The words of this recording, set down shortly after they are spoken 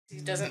He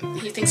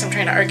thinks I'm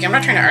trying to argue. I'm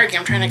not trying to argue.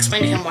 I'm trying to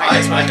explain to him why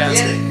that's what it does.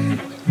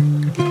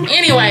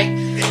 Anyway.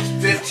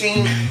 It's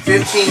 15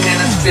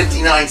 minutes,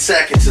 59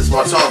 seconds is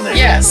what's on there.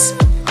 Yes.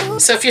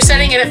 So if you're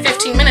setting it at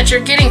 15 minutes, you're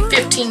getting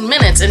 15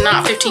 minutes and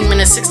not 15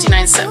 minutes,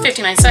 59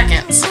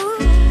 seconds.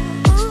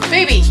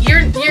 Baby,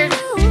 you're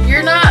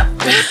not.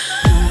 There.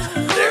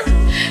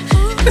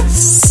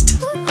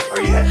 Are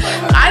you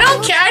happy? I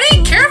don't care. I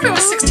didn't care if it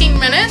was 16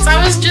 minutes.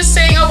 I was just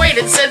saying, oh wait,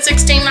 it said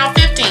 16, not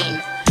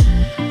 15.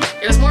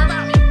 It was more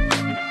about me.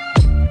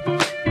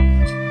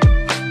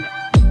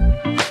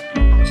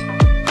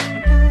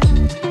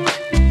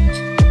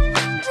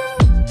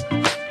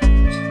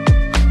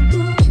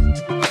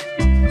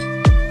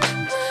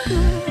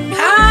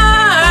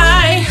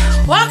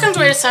 Welcome to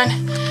Way to Sun.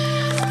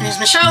 My name is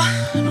Michelle.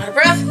 I'm out of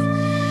breath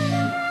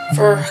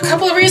for a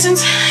couple of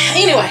reasons.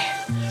 Anyway,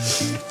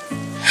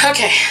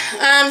 okay.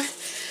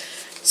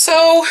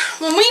 So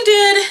when we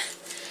did,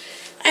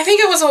 I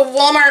think it was a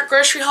Walmart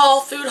grocery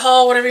haul, food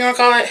haul, whatever you want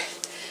to call it.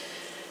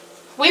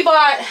 We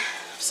bought.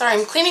 Sorry,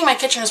 I'm cleaning my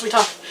kitchen as we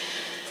talk.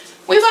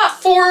 We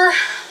bought 4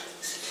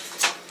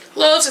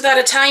 loaves of that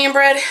Italian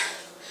bread.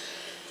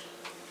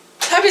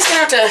 Puppy's gonna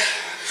have to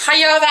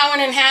hi-yo that one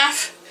in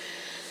half,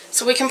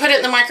 so we can put it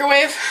in the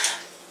microwave,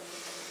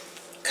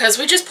 because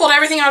we just pulled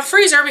everything out of the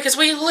freezer because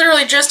we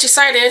literally just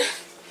decided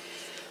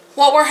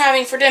what we're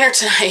having for dinner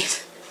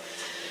tonight.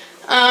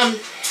 I'm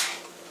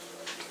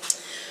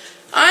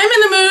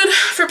in the mood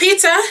for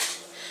pizza,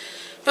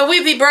 but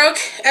we'd be broke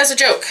as a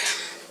joke.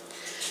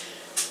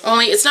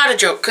 Only it's not a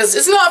joke because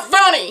it's not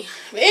funny.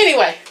 But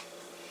anyway,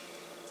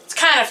 it's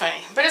kind of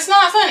funny, but it's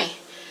not funny.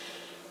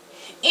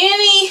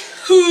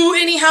 Anywho,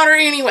 anyhow, or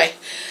anyway.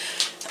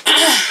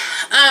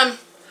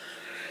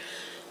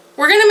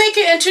 We're going to make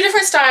it in 2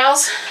 different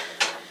styles.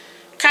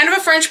 Kind of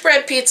a French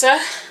bread pizza.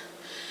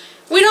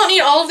 We don't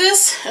need all of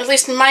this, at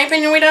least in my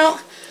opinion we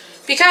don't,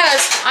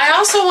 because I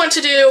also want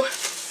to do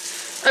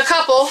a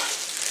couple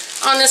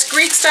on this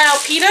Greek style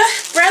pita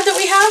bread that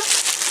we have,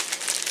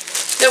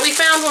 that we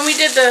found when we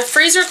did the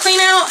freezer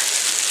clean out,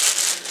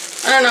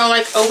 I don't know,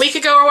 like a week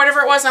ago or whatever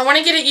it was, and I want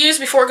to get it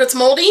used before it gets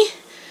moldy.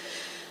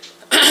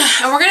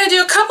 And we're going to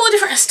do a couple of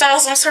different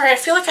styles. I'm sorry, I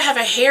feel like I have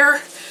a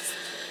hair.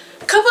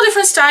 A couple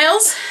different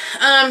styles.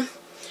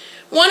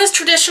 One is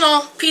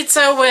traditional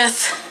pizza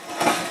with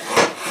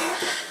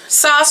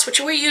sauce, which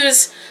we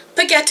use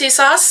spaghetti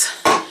sauce.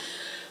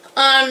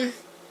 And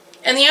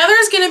the other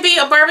is going to be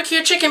a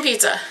barbecue chicken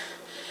pizza.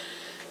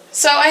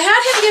 So I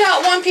had him get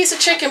out 1 piece of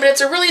chicken, but it's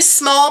a really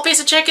small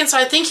piece of chicken, so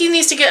I think he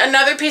needs to get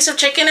another piece of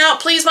chicken out.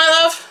 Please, my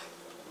love?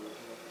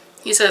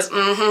 He says,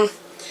 mm-hmm.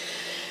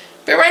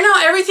 But right now,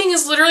 everything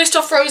is literally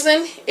still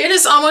frozen. It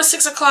is almost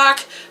 6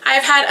 o'clock.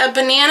 I've had a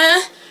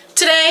banana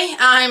today.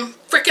 I'm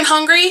freaking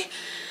hungry.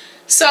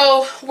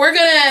 So we're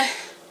gonna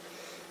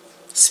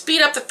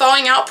speed up the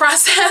thawing out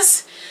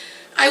process.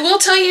 I will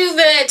tell you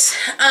that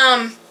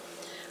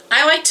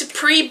I like to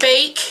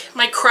pre-bake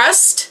my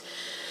crust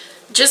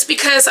just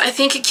because I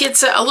think it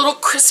gets a little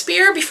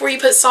crispier before you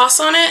put sauce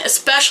on it,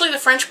 especially the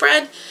French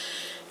bread.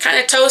 Kind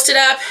of toast it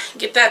up,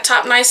 get that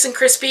top nice and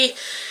crispy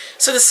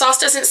so the sauce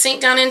doesn't sink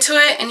down into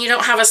it and you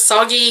don't have a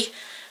soggy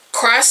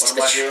crust.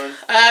 What am I doing?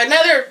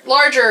 Another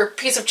larger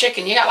piece of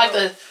chicken. You got like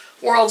the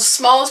world's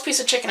smallest piece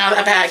of chicken out of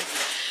that bag.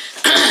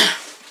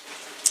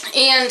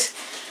 And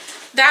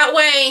that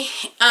way,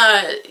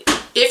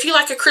 if you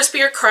like a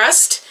crispier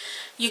crust,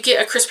 you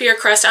get a crispier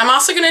crust. I'm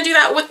also going to do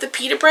that with the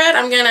pita bread.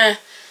 I'm going to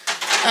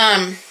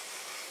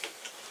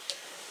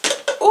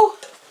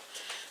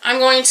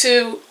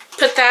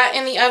put that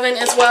in the oven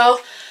as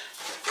well.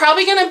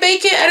 Probably going to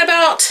bake it at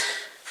about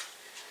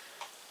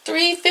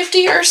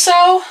 350 or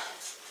so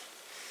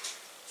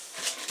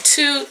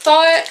to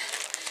thaw it.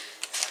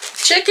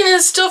 Chicken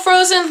is still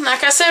frozen.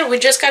 Like I said, we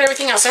just got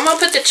everything else. So I'm going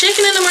to put the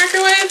chicken in the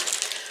microwave.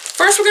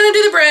 First we're going to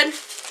do the bread.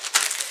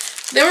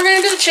 Then we're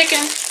going to do the chicken.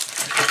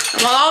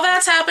 And while all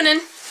that's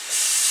happening,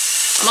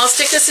 I'm going to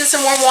stick this in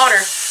some warm water.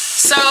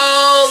 So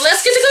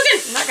let's get to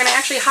cooking. I'm not going to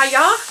actually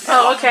hi-ya.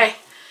 Oh, okay.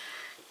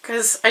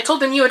 Because I told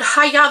them you would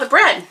hi-ya the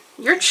bread.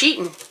 You're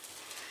cheating.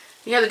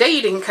 The other day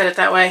you didn't cut it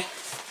that way.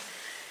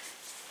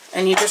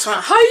 And you just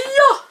went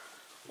hi-ya.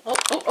 Oh,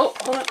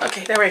 hold on.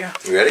 Okay, there we go.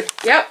 You ready?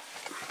 Yep.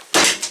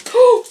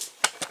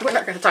 We're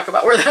not going to talk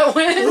about where that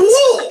went.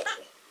 Whoa!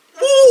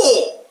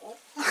 Whoa!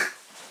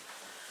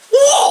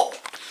 Whoa!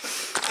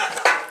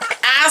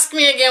 Ask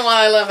me again while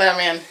I love that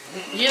man.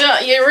 You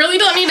really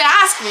don't need to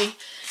ask me.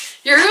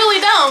 You really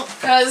don't,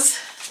 because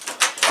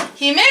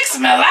he makes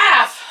me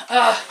laugh.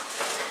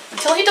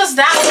 Until he does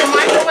that with the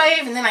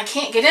microwave, and then I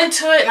can't get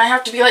into it, and I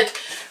have to be like,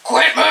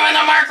 quit moving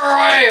the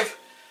microwave.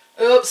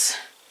 Oops.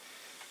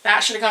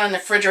 That should have gone in the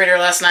refrigerator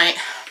last night.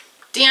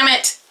 Damn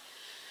it.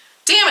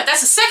 Damn it, that's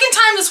the 2nd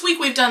time this week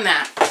we've done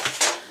that.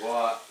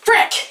 What?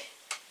 Frick!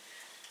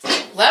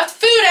 Left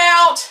food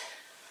out.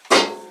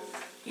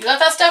 You left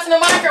that stuff in the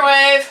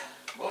microwave.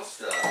 What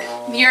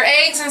stuff? Your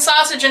eggs and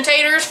sausage and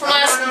taters from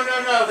last...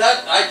 No.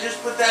 That, I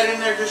just put that in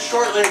there just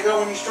shortly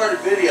ago when you started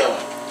videoing.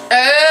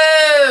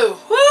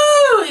 Oh!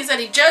 Woo! He said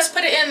he just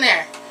put it in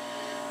there.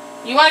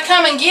 You want to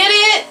come and get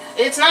it?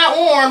 It's not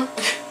warm.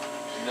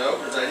 No,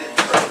 because I didn't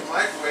start the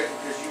microwave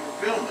because you were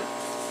filming.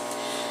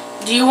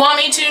 Do you want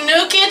me to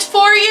nuke it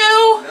for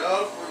you?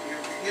 No,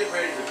 you're getting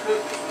ready to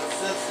cook. There's no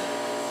sense in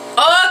it.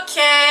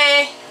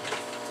 Okay.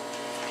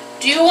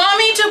 Do you want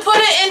me to put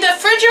it in the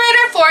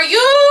refrigerator for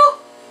you?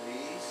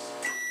 Please.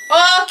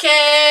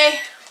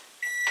 Okay.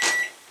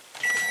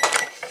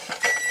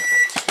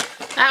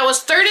 That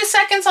was 30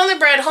 seconds on the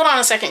bread. Hold on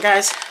a second,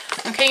 guys.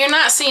 Okay, you're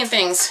not seeing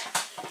things.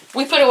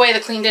 We put away the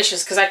clean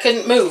dishes because I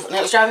couldn't move and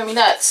it was driving me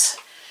nuts.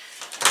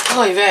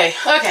 Oy vey.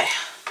 Okay.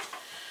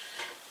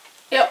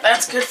 Yep,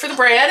 that's good for the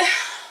bread.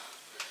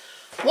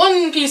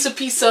 1 piece of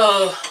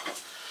pizza.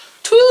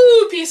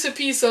 2 piece of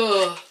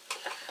pizza.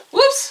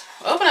 Whoops.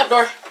 Open up,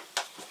 door.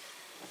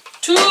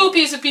 2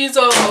 piece of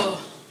pizza.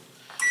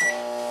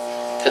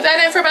 Put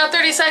that in for about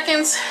 30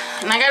 seconds.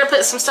 And I gotta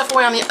put some stuff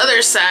away on the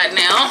other side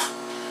now.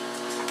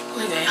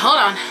 Okay, hold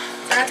on.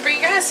 I have to bring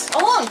you guys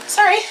along.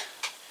 Sorry.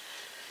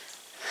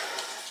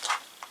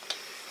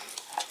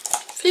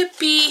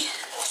 Flippy.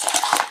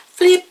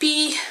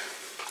 Flippy.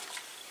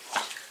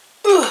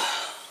 Ugh.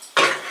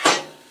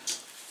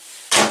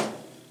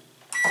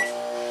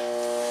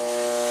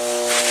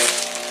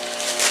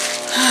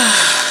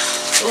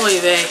 Oy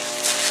vey.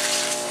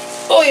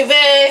 Oy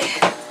vey.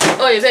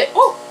 Oy vey.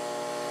 Oh.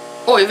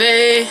 Oy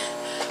vey.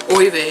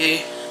 Oy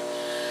vey.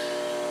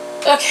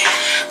 Okay.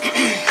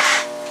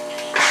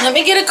 Let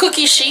me get a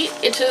cookie sheet.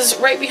 It is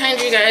right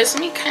behind you guys.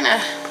 Let me kind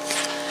of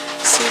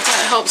see if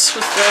that helps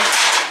with the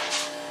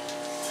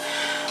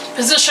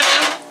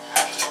positioning.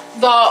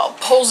 The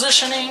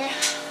positioning.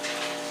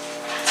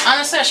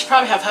 Honestly, I should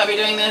probably have hubby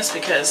doing this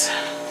because,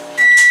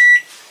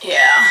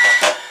 yeah,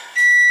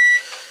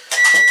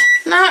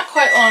 not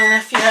quite long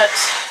enough yet.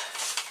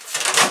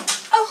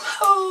 Oh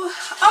ho,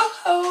 oh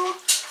ho,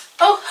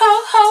 oh ho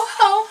ho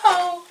ho ho,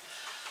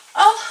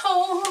 oh ho,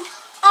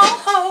 oh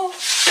ho,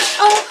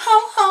 oh ho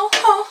ho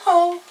ho ho.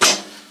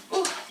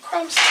 Ooh,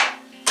 crumbs.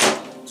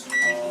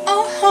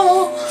 Oh ho,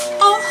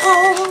 oh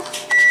ho.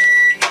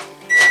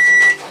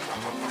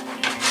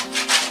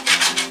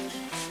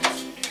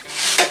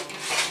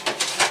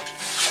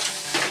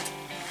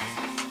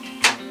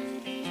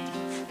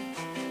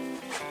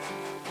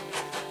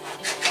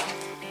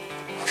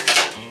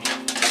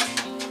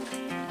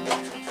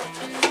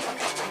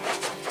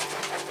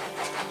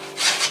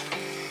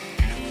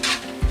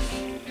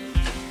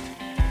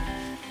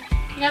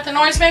 You got the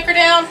noisemaker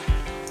down?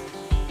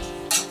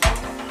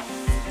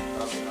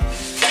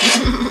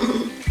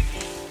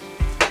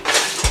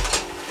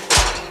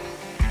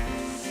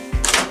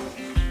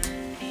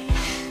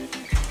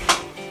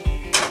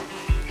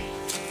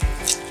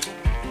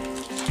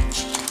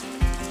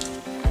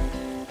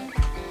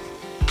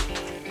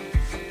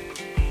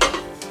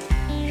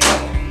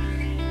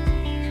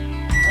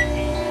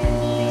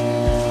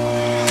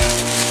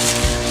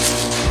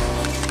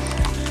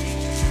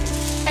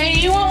 Hey,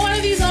 you want one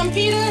of these on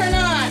pita or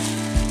not?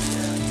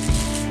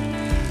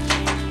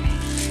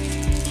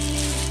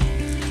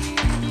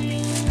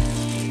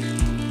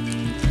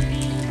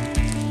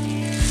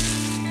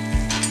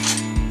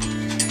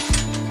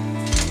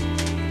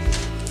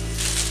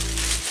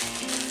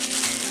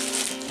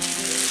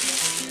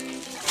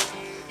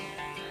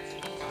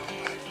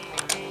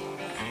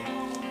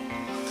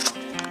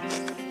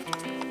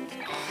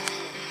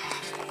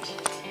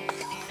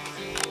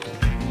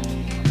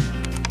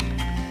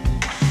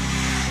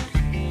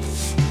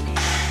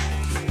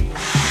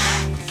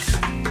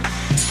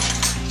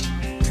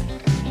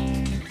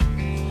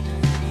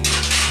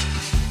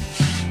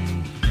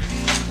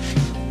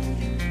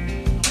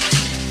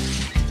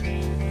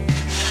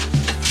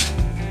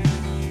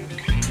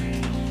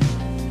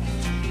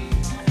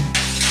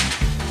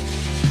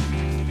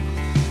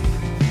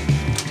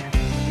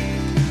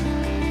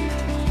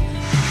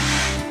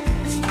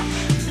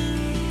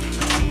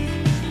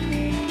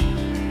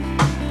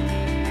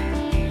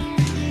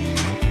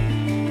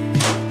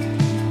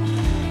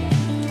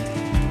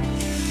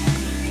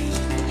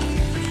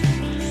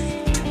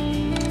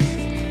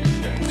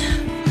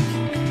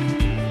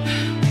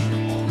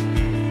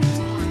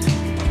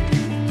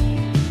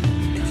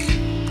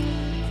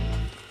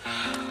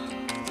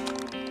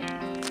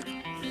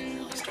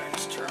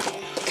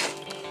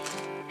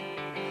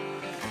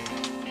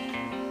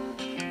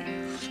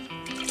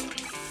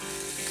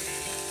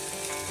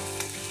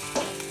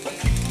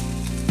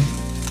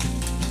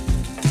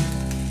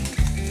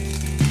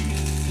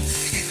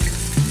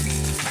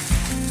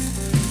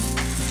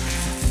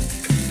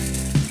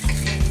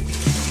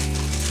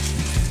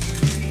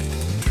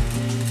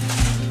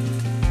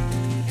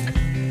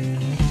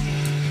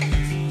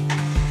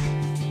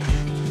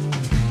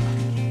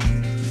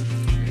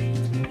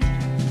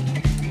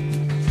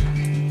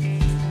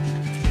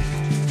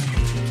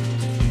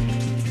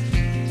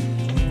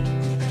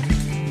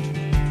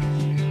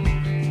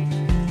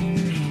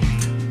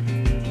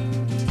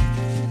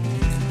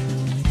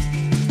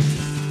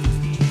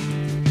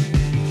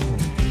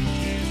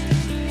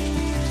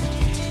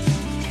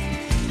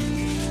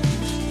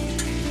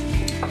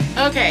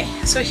 Okay,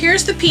 so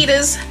here's the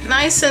pitas,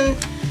 nice and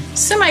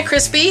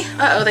semi-crispy.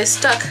 Uh-oh, they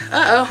stuck.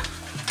 Uh-oh.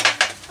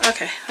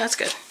 Okay, that's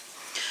good.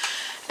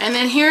 And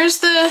then here's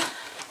the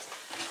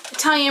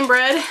Italian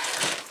bread.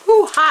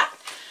 Whew, hot.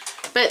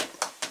 But,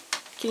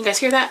 can you guys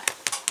hear that?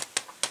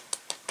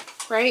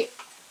 Right?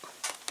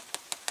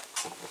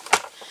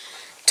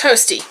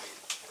 Toasty.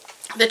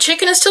 The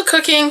chicken is still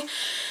cooking,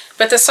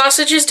 but the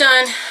sausage is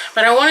done.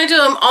 But I want to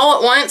do them all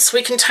at once.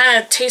 We can kind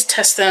of taste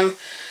test them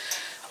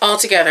all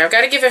together. I've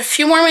got to give a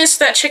few more minutes to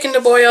that chicken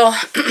to boil.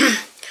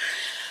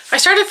 I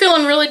started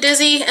feeling really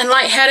dizzy and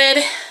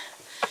lightheaded.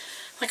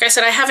 Like I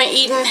said, I haven't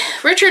eaten.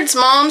 Richard's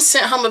mom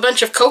sent home a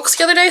bunch of Cokes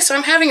the other day, so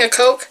I'm having a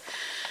Coke.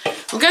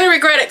 I'm going to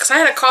regret it because I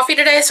had a coffee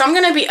today, so I'm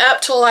going to be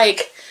up till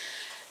like,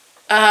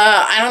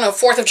 I don't know,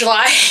 4th of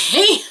July.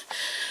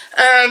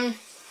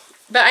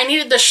 But I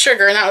needed the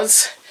sugar, and that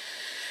was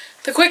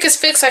the quickest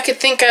fix I could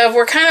think of.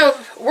 We're running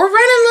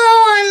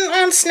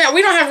low on snack.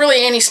 We don't have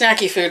really any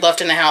snacky food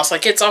left in the house.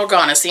 Like, it's all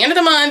gone. It's the end of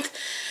the month.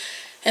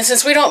 And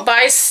since we don't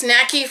buy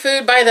snacky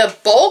food by the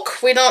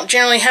bulk, we don't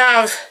generally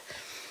have,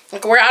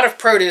 like, we're out of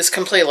produce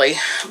completely.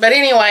 But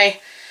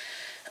anyway,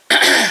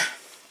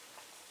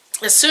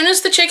 as soon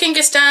as the chicken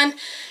gets done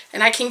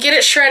and I can get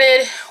it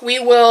shredded, we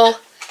will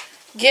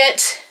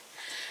get,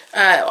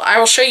 I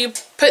will show you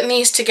putting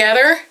these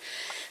together.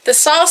 The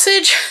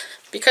sausage,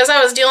 because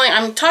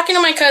I'm talking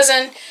to my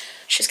cousin.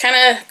 She's kind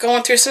of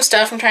going through some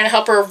stuff. I'm trying to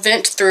help her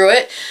vent through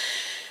it.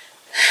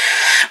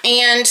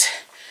 And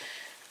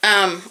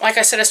like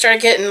I said, I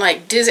started getting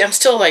like dizzy. I'm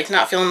still like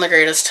not feeling the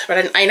greatest,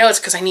 but I know it's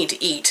because I need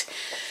to eat.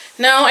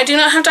 No, I do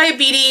not have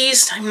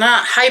diabetes. I'm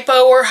not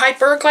hypo or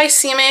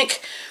hyperglycemic.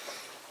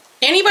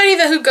 Anybody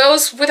who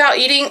goes without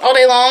eating all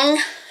day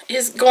long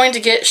is going to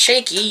get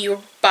shaky.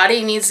 Your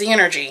body needs the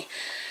energy.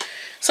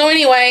 So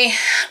anyway,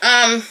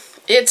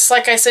 it's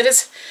like I said,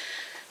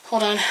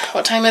 hold on,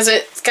 what time is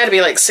it? It's got to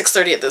be like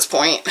 6:30 at this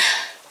point.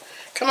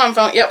 Come on,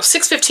 phone. Yep,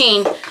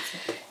 6:15.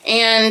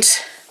 And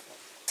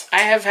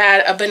I have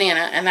had a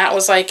banana, and that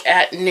was like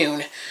at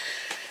noon.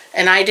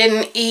 And I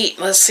didn't eat,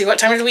 let's see, what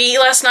time did we eat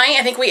last night?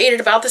 I think we ate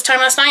at about this time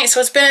last night. So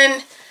it's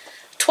been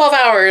 12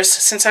 hours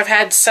since I've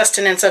had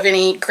sustenance of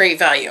any great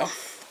value.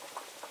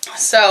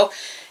 So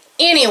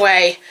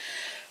anyway,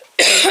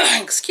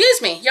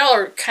 excuse me, y'all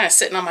are kind of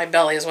sitting on my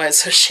belly is why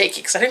it's so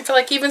shaky, because I didn't feel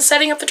like even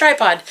setting up the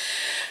tripod.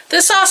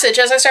 The sausage,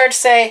 as I started to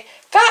say,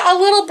 got a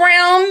little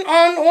brown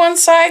on one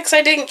side because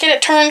I didn't get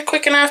it turned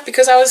quick enough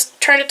because I was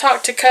trying to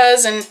talk to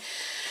Cuz. And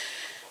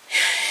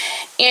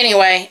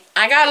anyway,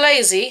 I got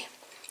lazy,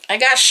 I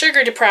got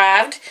sugar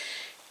deprived,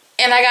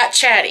 and I got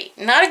chatty.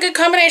 Not a good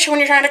combination when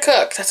you're trying to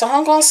cook. That's all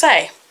I'm going to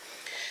say.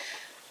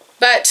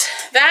 But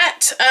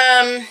that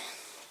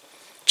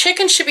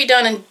chicken should be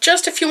done in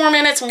just a few more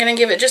minutes. I'm going to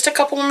give it just a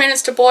couple more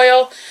minutes to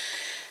boil.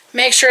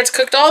 Make sure it's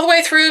cooked all the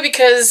way through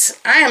because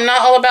I am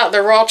not all about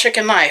the raw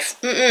chicken life.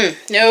 No,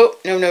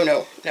 no, no,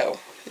 no, no,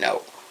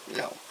 no,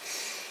 no.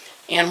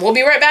 And we'll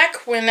be right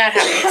back when that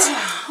happens.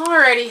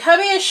 Alrighty,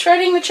 hubby is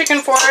shredding the chicken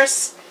for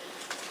us.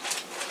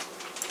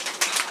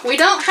 We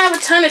don't have a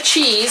ton of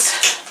cheese.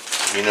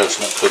 You know it's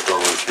not cooked all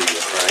the way through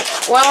yet,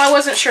 right? Well, I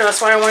wasn't sure.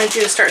 That's why I wanted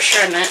you to start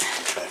shredding it.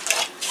 Okay.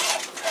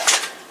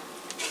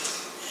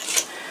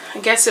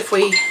 I guess if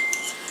we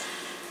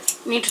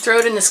need to throw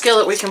it in the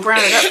skillet, we can brown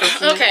it up for a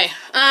few. Okay,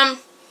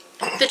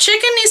 the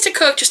chicken needs to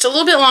cook just a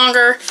little bit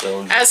longer.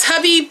 As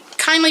hubby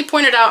kindly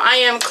pointed out, I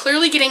am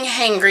clearly getting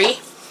hangry.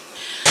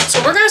 So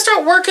we're going to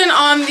start working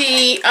on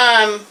the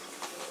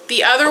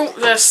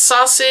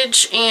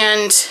sausage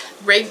and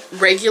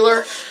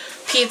regular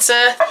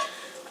pizza.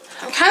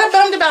 I'm kind of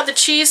bummed about the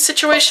cheese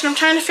situation. I'm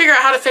trying to figure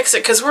out how to fix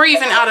it because we're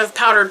even out of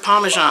powdered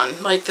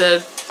Parmesan, like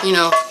the, you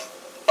know,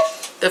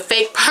 the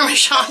fake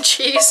Parmesan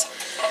cheese.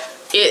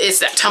 It's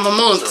that time of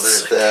month. So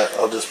there's that.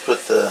 I'll just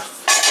put the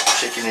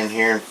chicken in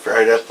here and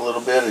fry it up a little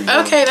bit.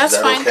 Okay, that's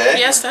fine. Okay?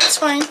 Yes, that's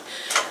fine.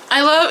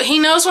 He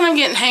knows when I'm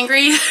getting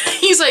hangry.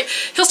 He's like,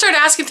 he'll start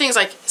asking things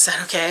like, is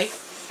that okay?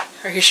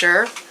 Are you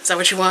sure? Is that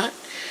what you want?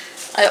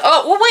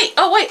 Oh, wait,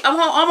 I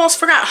almost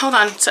forgot. Hold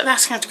on. So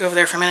that's going to have to go over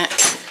there for a minute.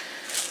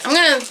 I'm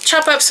going to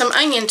chop up some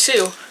onion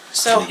too.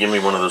 So can you give me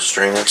one of those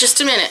strainers? Just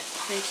a minute.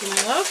 Thank you,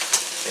 my love.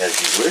 As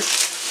you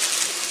wish.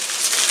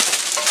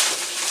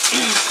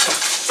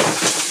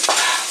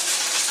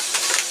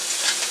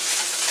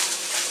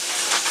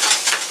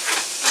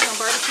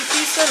 Barbecue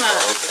pizza?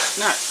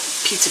 Not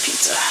pizza.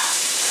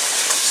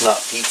 It's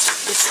not pizza.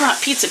 It's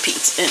not pizza.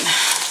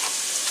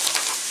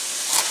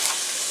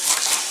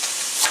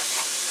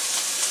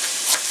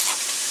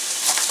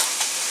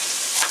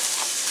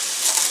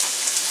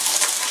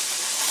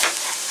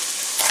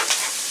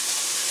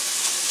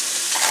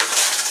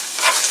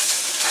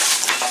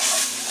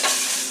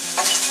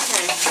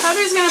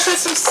 Hubby's gonna put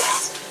some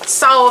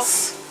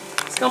sauce.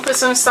 He's gonna put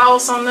some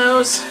sauce on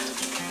those.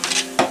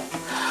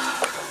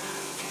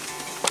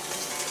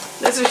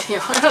 This video,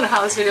 I don't know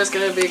how this video is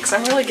gonna be because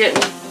I'm really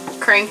getting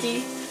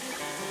cranky.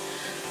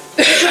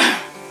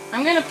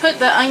 I'm gonna put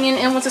the onion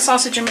in with the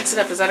sausage and mix it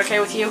up. Is that okay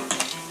with you?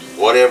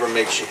 Whatever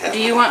makes you happy.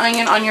 Do you want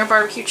onion on your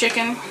barbecue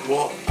chicken?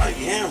 Well,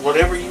 yeah,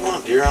 whatever you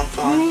want, dear. I'm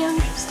fine. I'm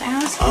just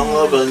asking. I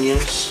love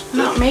onions. I'm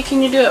not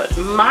making you do it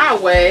my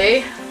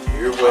way.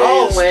 Your way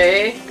All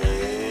way.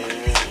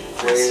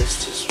 Your way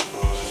is just fine.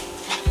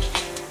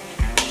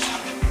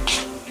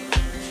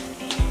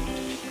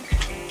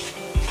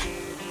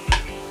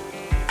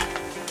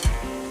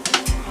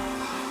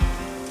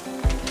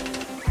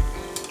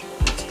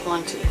 That's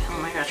plenty. Oh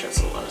my gosh,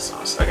 that's a lot of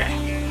sauce. Okay.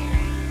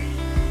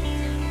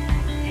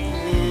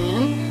 And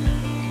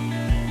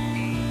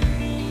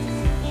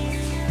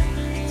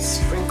then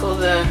sprinkle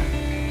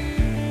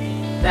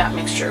that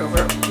mixture over.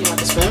 Do you want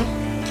the spoon?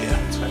 Yeah.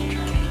 That's what I'm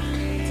trying to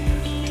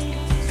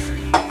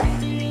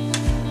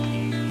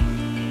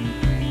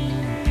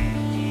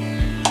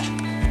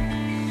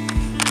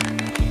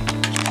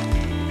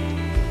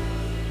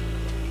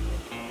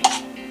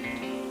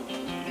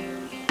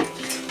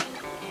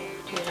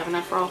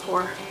enough for all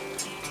four.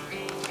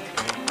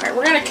 Alright,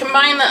 we're going to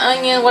combine the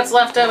onion, what's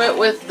left of it,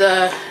 with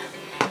the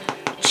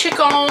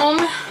chicken,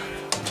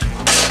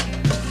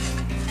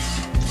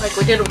 like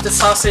we did with the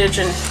sausage,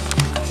 and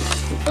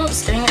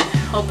oops, dang it,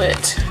 hope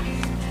it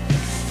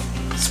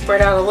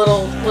spread out a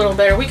little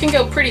better. We can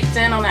go pretty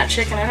thin on that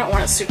chicken. I don't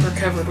want it super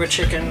covered with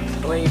chicken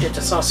the way you did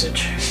the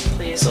sausage,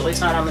 please, at least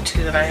not on the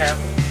two that I have.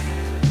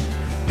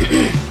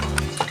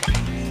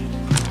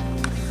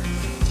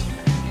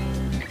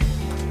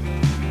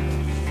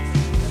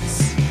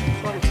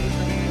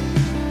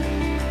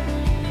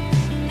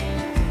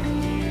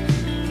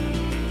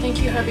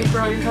 Thank you, hubby,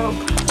 for all your help.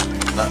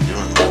 Not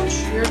doing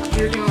much.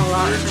 You're doing a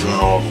lot. You're doing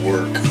all the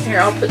work. Here,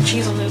 I'll put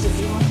cheese on those if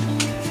you want.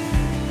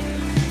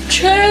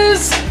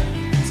 Cheese!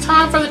 It's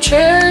time for the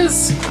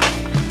cheese!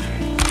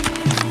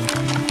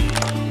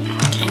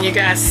 Can you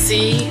guys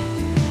see?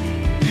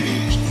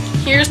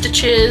 Here's the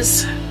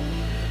cheese.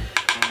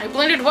 I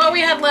blended what we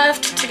had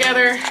left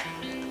together.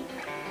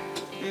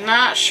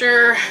 Not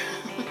sure.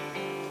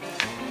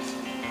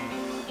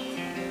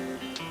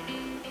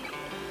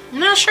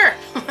 Not sure.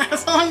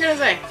 That's all I'm gonna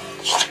say.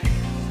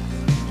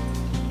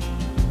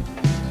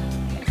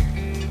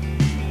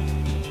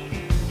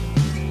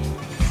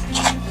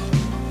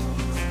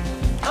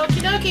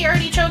 Okie dokie,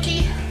 artichoke.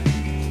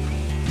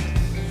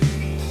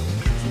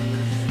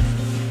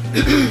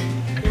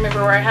 You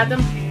remember where I had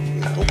them?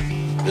 No.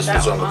 This That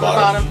was on the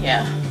bottom.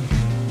 Yeah.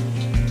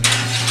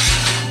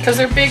 Because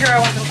they're bigger, I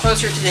want them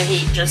closer to the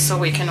heat, just so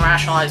we can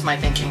rationalize my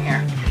thinking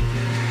here.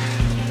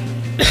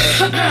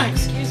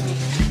 Excuse me.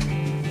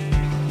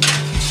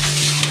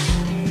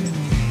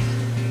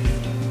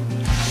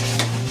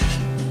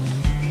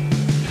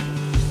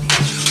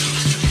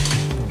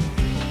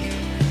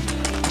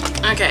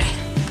 Okay,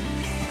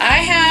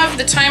 I have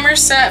the timer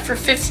set for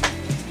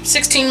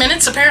 16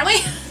 minutes apparently.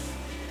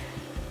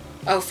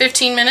 Oh,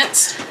 15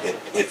 minutes.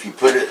 If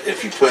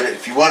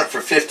you want it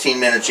for 15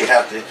 minutes, you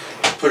have to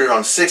put it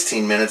on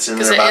 16 minutes, and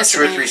then about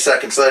 2 or 3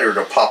 seconds later,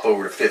 it'll pop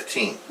over to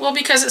 15. Well,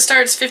 because it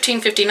starts 15,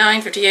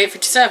 59, 58,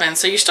 57,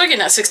 so you're still getting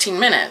at 16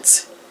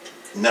 minutes.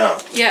 No.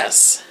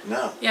 Yes.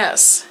 No.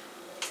 Yes.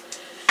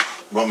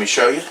 Want me to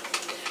show you?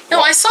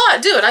 No, I saw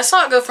it do it. I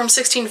saw it go from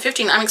 16 to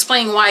 15. I'm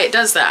explaining why it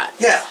does that.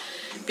 Yeah.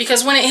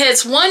 Because when it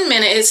hits 1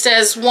 minute, it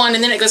says 1,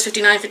 and then it goes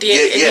 59,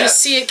 58, and you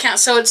see it count.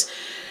 So it's,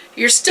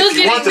 you're still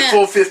getting that. If you want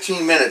the full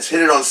 15 minutes, hit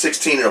it on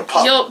 16, it'll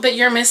pop. But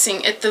you're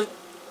missing. At the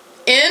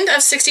end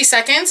of 60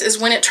 seconds is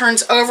when it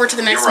turns over to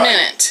the next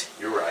minute.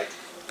 You're right.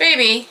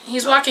 Baby,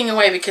 he's walking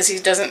away because he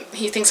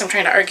thinks I'm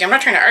trying to argue. I'm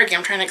not trying to argue.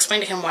 I'm trying to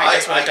explain to him why it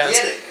does what it does.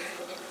 I get it.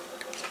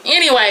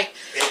 Anyway.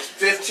 It's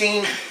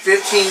 15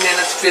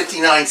 minutes,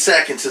 59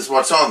 seconds is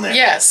what's on there.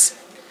 Yes.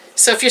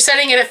 So if you're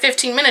setting it at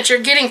 15 minutes, you're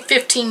getting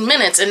 15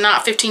 minutes and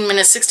not 15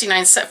 minutes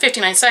 59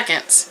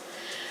 seconds.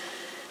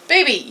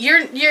 Baby,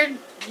 you're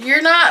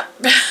not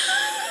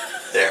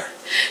there.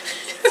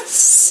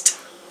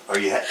 Are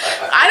you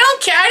I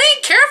don't care. I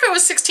didn't care if it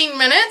was 16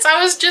 minutes.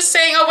 I was just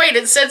saying, oh wait,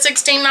 it said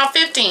 16, not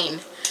 15.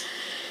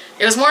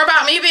 It was more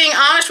about me being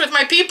honest with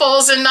my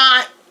peoples and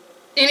not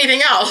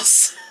anything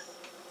else.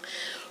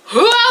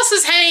 Who else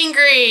is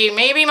hangry?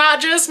 Maybe not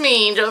just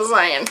me, just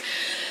saying.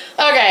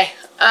 Okay.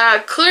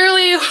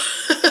 Clearly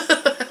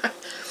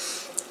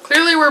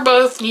we're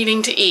both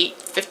needing to eat.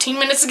 15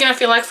 minutes is gonna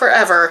feel like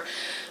forever,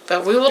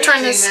 but we will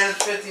turn this. 15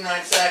 minutes,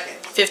 59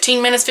 seconds.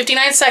 15 minutes,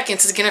 59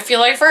 seconds is gonna feel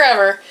like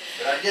forever.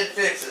 But I did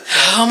fix it.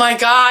 Oh my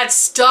God,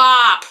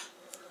 stop!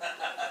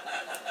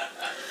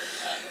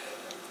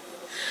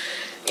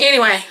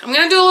 Anyway, I'm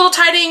gonna do a little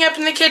tidying up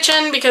in the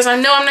kitchen because I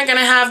know I'm not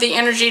gonna have the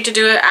energy to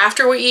do it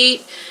after we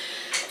eat.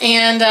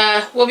 And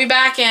we'll be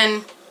back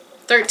in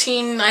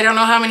 13, I don't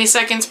know how many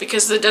seconds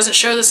because it doesn't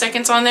show the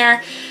seconds on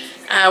there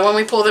when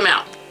we pull them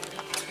out.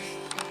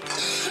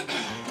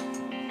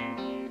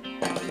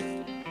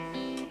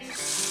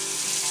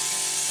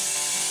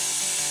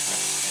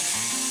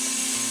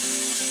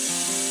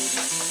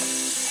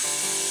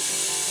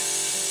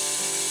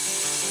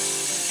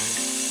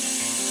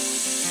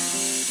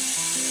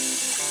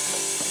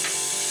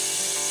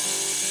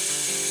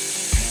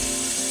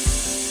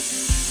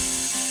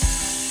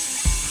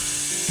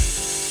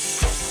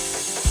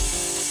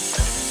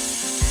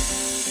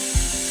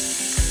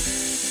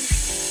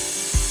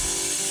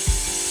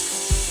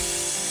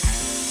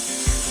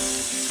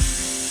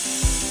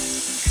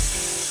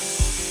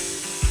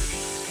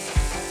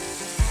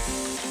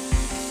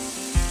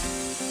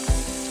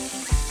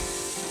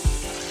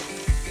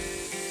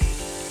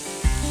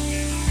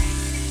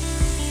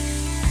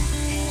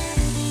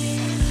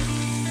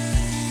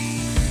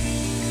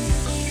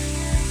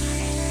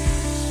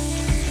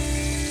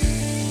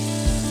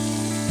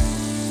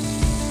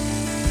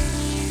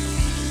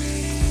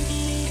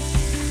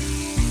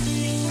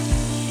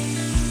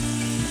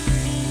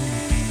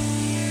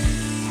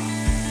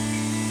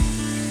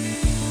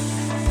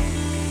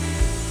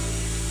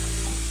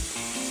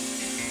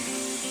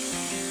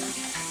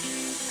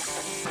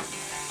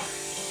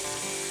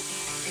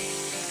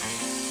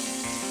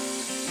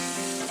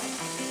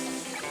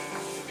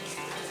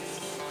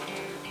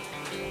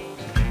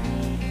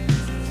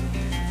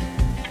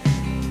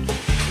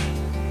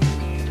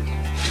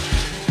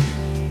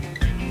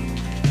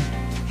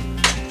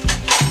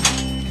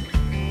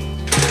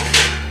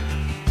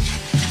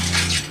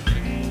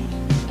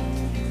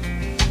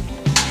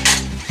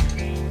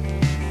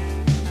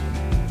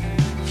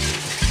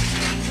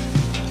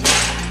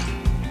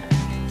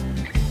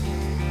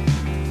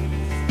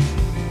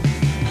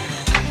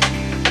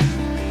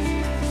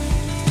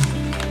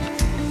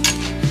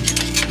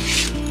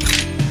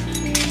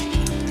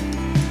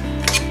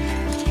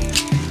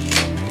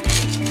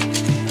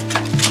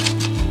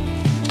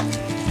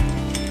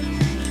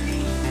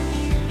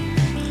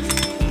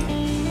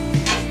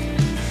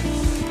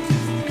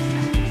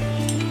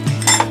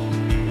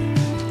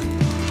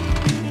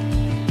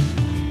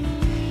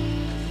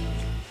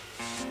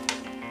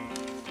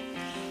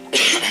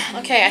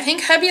 Okay, I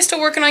think hubby is still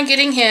working on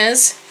getting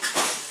his.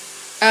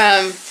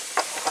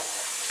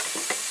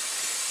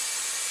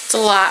 It's a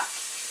lot.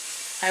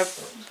 I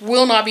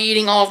will not be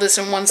eating all of this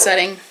in one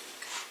setting.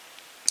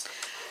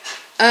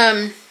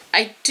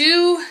 I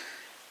do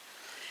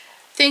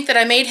think that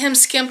I made him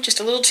skimp just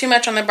a little too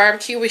much on the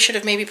barbecue. We should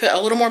have maybe put a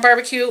little more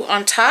barbecue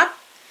on top,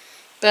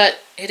 but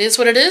it is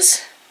what it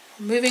is.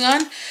 Moving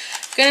on. I'm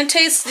gonna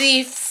taste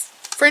the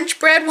French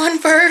bread one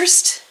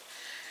first,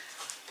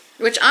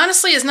 which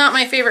honestly is not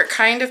my favorite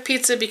kind of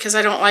pizza because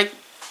I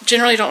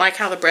generally don't like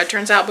how the bread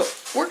turns out, but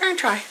we're gonna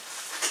try.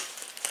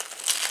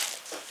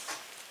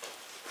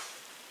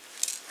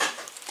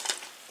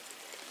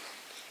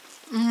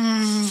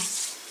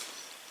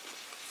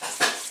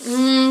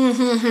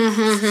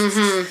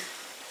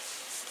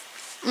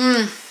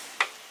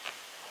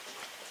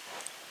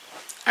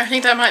 I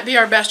think that might be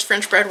our best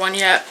French bread one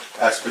yet.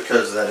 That's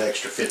because of that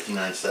extra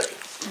 59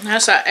 seconds.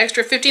 That's that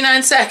extra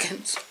 59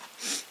 seconds.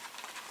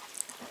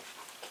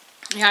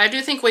 Yeah, I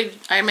do think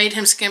I made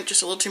him skimp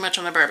just a little too much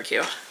on the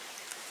barbecue.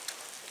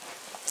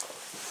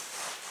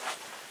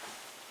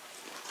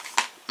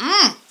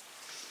 Oh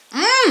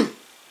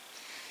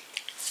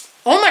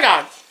my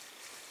god.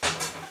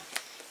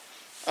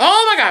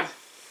 Oh my god.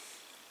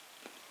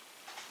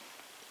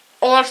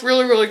 Oh, that's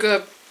really, really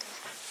good.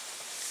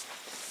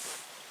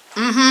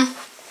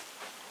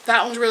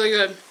 That one's really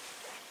good.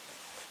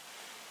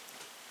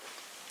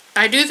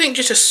 I do think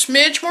just a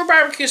smidge more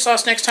barbecue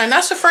sauce next time.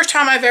 That's the first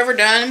time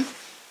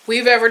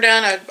we've ever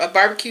done a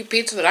barbecue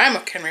pizza that I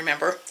can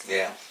remember.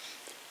 Yeah.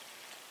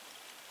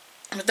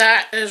 But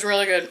that is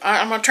really good.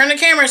 I'm going to turn the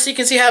camera so you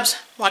can see Hubs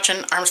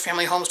watching Arms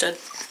Family Homestead.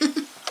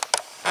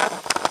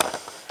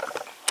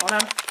 Hold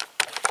on.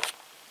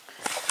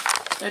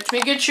 Let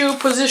me get you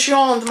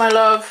positioned, my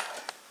love.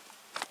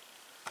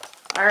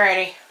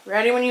 Alrighty.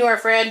 Ready when you are,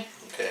 Fred.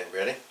 Okay,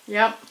 ready?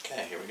 Yep.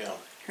 Okay, here we go.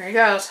 Here he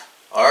goes.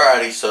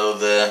 Alrighty, so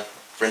the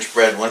French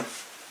bread one.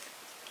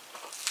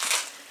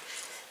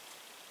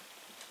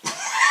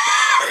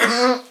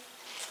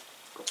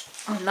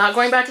 I'm not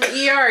going back to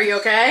the ER, are you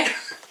okay?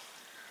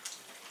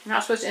 You're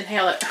not supposed to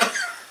inhale it.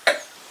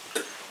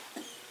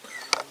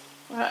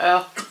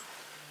 Uh-oh.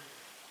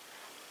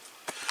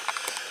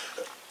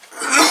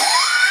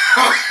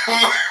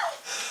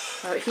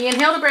 Oh, he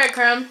inhaled a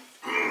breadcrumb.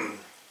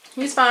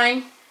 He's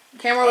fine. The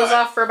camera was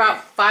off for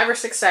about 5 or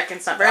 6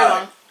 seconds, not very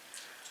long.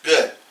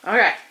 Good.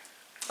 Okay.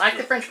 Like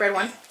the French bread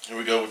one. Here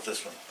we go with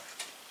this one.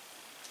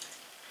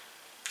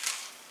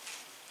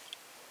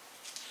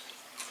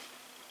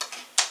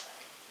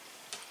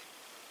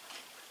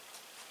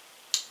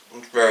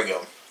 It's very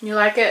good. You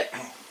like it?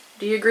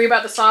 Do you agree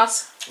about the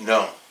sauce?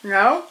 No.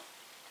 No?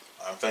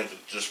 I think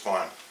it's just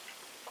fine.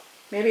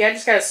 Maybe I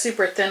just got a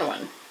super thin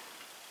one.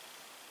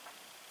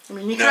 I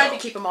mean, you tried to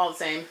keep them all the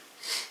same.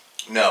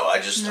 No,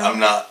 I'm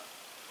not.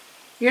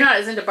 You're not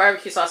as into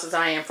barbecue sauce as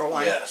I am, for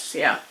one. Yes.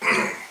 Yeah.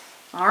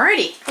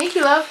 Alrighty. Thank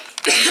you, love.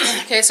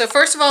 Okay, so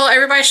first of all,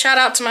 everybody shout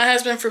out to my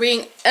husband for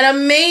being an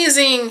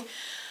amazing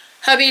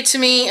hubby to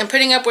me and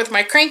putting up with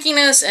my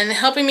crankiness and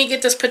helping me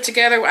get this put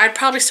together. I'd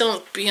probably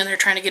still be in there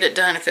trying to get it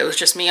done if it was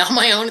just me on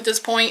my own at this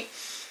point.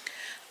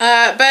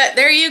 But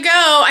there you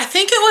go. I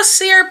think it was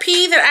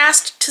CRP that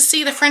asked to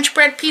see the French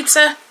bread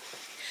pizza.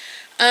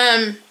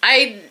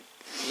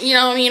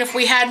 If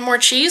we had more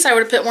cheese, I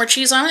would have put more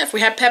cheese on it. If we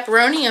had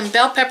pepperoni and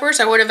bell peppers,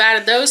 I would have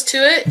added those to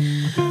it.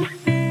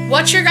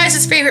 What's your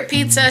guys' favorite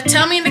pizza?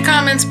 Tell me in the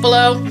comments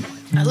below.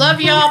 I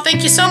love y'all.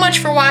 Thank you so much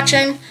for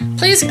watching.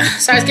 Please,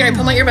 sorry, I was getting ready to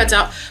pull my earbuds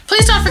out.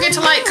 Please don't forget to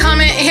like,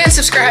 comment, and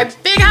subscribe.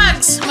 Big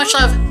hugs. Much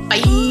love.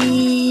 Bye.